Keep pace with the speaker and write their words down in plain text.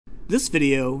This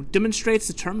video demonstrates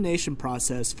the termination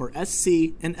process for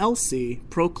SC and LC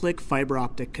PROclick fiber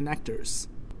optic connectors.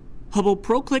 Hubbell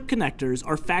PROclick connectors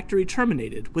are factory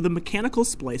terminated with a mechanical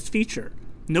splice feature.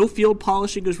 No field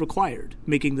polishing is required,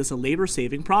 making this a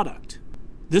labor-saving product.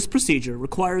 This procedure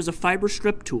requires a fiber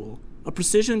strip tool, a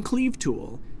precision cleave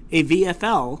tool, a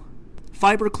VFL,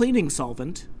 fiber cleaning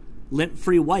solvent,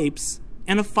 lint-free wipes,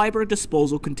 and a fiber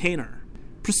disposal container.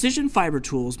 Precision fiber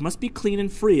tools must be clean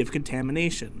and free of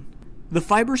contamination. The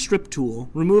fiber strip tool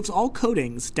removes all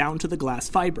coatings down to the glass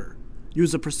fiber.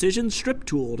 Use a precision strip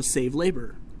tool to save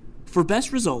labor. For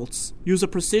best results, use a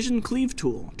precision cleave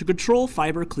tool to control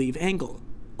fiber cleave angle.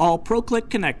 All PROclick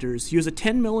connectors use a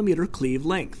 10mm cleave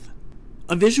length.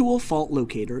 A visual fault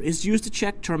locator is used to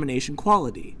check termination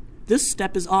quality. This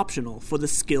step is optional for the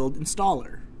skilled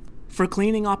installer. For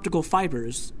cleaning optical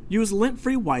fibers, use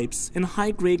lint-free wipes and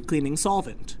high-grade cleaning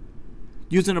solvent.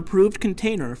 Use an approved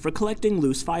container for collecting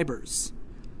loose fibers.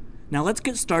 Now let's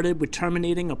get started with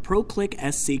terminating a PROclick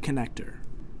SC connector.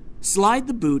 Slide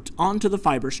the boot onto the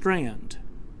fiber strand.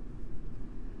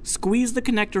 Squeeze the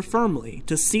connector firmly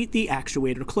to seat the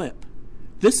actuator clip.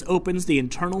 This opens the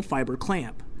internal fiber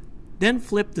clamp. Then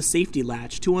flip the safety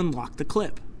latch to unlock the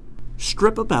clip.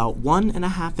 Strip about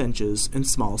 1.5 inches in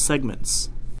small segments.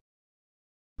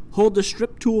 Hold the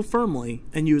strip tool firmly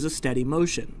and use a steady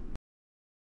motion.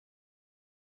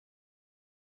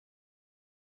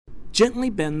 Gently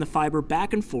bend the fiber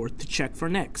back and forth to check for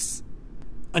nicks.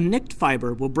 A nicked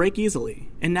fiber will break easily,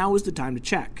 and now is the time to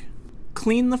check.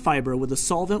 Clean the fiber with a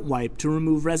solvent wipe to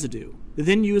remove residue,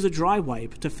 then use a dry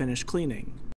wipe to finish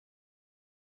cleaning.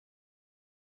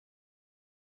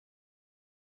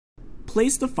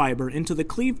 Place the fiber into the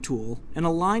cleave tool and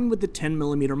align with the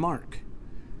 10mm mark.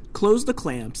 Close the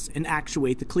clamps and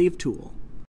actuate the cleave tool.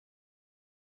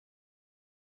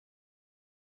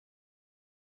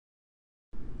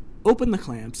 Open the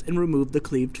clamps and remove the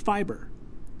cleaved fiber.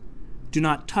 Do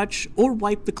not touch or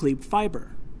wipe the cleaved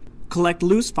fiber. Collect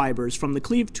loose fibers from the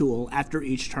cleave tool after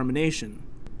each termination.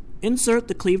 Insert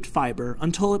the cleaved fiber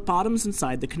until it bottoms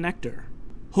inside the connector.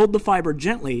 Hold the fiber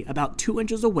gently about 2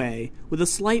 inches away with a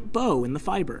slight bow in the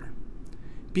fiber.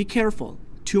 Be careful,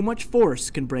 too much force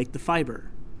can break the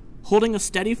fiber. Holding a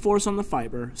steady force on the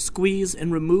fiber, squeeze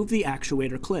and remove the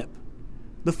actuator clip.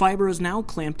 The fiber is now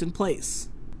clamped in place.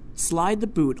 Slide the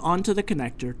boot onto the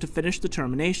connector to finish the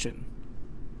termination.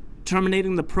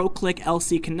 Terminating the PROclick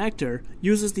LC connector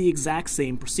uses the exact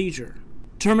same procedure.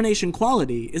 Termination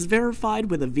quality is verified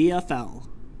with a VFL.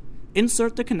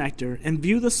 Insert the connector and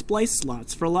view the splice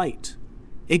slots for light.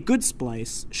 A good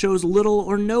splice shows little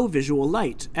or no visual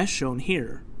light, as shown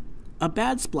here. A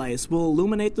bad splice will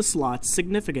illuminate the slots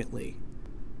significantly.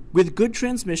 With good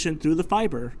transmission through the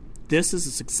fiber, this is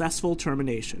a successful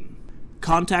termination.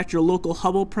 Contact your local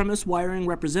Hubbell premise wiring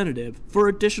representative for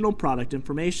additional product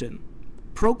information.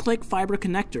 PROclick fiber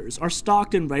connectors are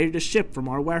stocked and ready to ship from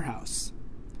our warehouse.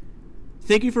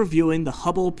 Thank you for viewing the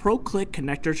Hubbell PROclick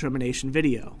connector termination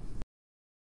video.